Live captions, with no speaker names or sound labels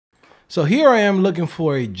So here I am looking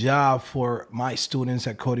for a job for my students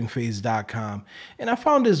at CodingPhase.com, and I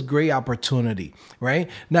found this great opportunity, right?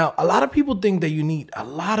 Now, a lot of people think that you need a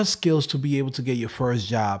lot of skills to be able to get your first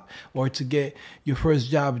job, or to get your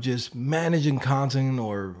first job just managing content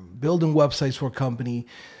or building websites for a company.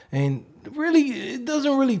 And really, it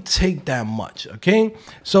doesn't really take that much, okay?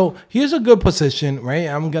 So here's a good position, right?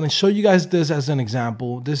 I'm gonna show you guys this as an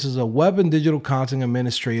example. This is a web and digital content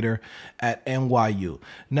administrator at NYU.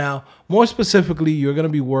 Now, more specifically, you're gonna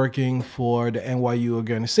be working for the NYU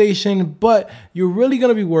organization, but you're really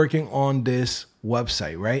gonna be working on this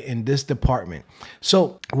website, right? In this department.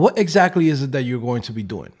 So what exactly is it that you're going to be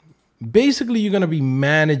doing? Basically, you're going to be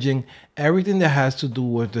managing everything that has to do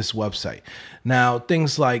with this website. Now,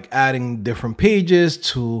 things like adding different pages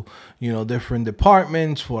to, different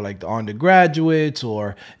departments for like the undergraduates,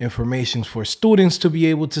 or information for students to be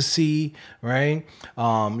able to see, right?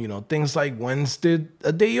 Things like when's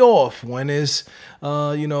a day off, when is,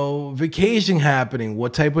 vacation happening,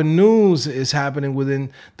 what type of news is happening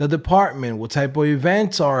within the department, what type of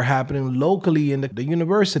events are happening locally in the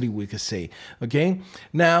university, we could say, okay?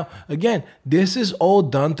 Now, again, this is all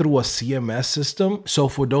done through a CMS system. So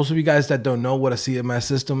for those of you guys that don't know what a CMS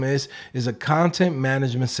system is a content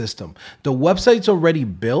management system. The website's already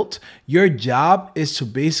built. Your job is to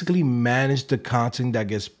basically manage the content that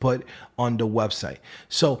gets put on the website.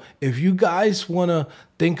 So if you guys want to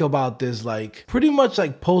think about this like pretty much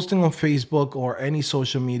like posting on Facebook or any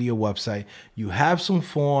social media website, you have some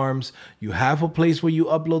forms, you have a place where you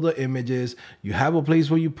upload the images, you have a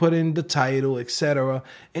place where you put in the title, etc.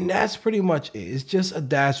 And that's pretty much it. It's just a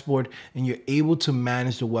dashboard, and you're able to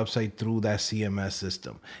manage the website through that CMS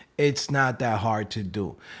system. It's not that hard to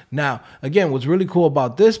do. Now, again, what's really cool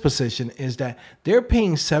about this position is that they're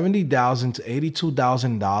paying $70,000 to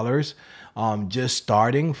 $82,000 just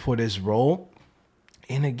starting for this role.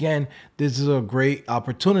 And again, this is a great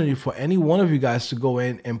opportunity for any one of you guys to go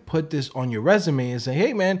in and put this on your resume and say,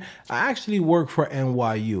 hey man, I actually work for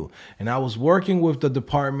NYU, and I was working with the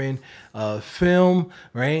department of film,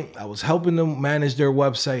 right? I was helping them manage their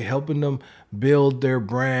website, helping them build their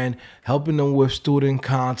brand, helping them with student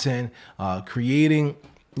content, creating,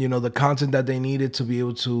 the content that they needed to be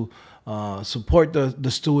able to support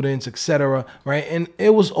the students, etc. Right? And it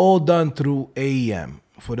was all done through AEM.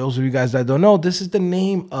 For those of you guys that don't know, this is the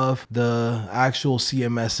name of the actual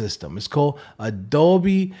CMS system. It's called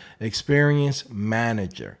Adobe Experience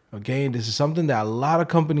Manager. Okay, this is something that a lot of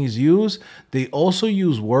companies use. They also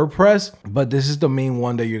use WordPress, but this is the main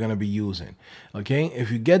one that you're going to be using. Okay,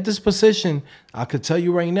 if you get this position, I could tell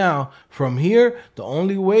you right now, from here, the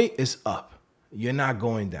only way is up. You're not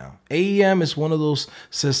going down. AEM is one of those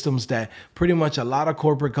systems that pretty much a lot of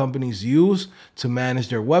corporate companies use to manage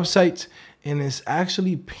their websites, and it's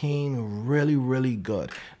actually paying really, really good.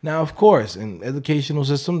 Now, of course, in educational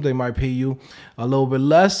systems, they might pay you a little bit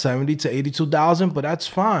less, 70 to 82,000, but that's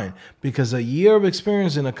fine, because a year of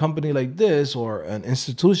experience in a company like this or an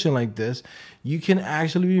institution like this, you can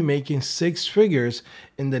actually be making six figures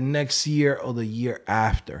in the next year or the year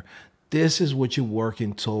after. This is what you're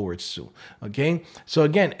working towards to, okay? So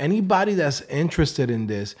again, anybody that's interested in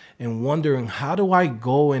this and wondering, how do I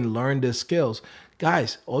go and learn the skills?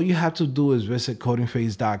 Guys, all you have to do is visit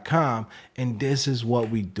CodingPhase.com, and this is what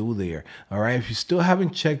we do there, all right? If you still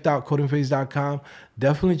haven't checked out CodingPhase.com,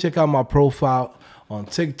 definitely check out my profile on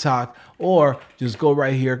TikTok, or just go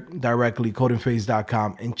right here directly,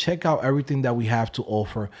 CodingPhase.com, and check out everything that we have to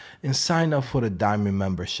offer and sign up for the Diamond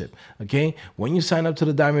membership, okay? When you sign up to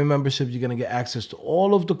the Diamond membership, you're gonna get access to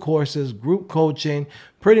all of the courses, group coaching,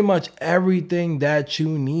 pretty much everything that you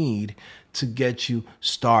need to get you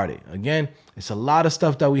started. Again, it's a lot of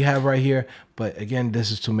stuff that we have right here, but again,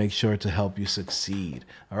 this is to make sure to help you succeed.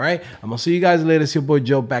 All right, I'm gonna see you guys later. It's your boy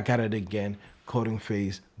Joe back at it again,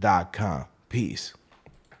 CodingPhase.com. Peace.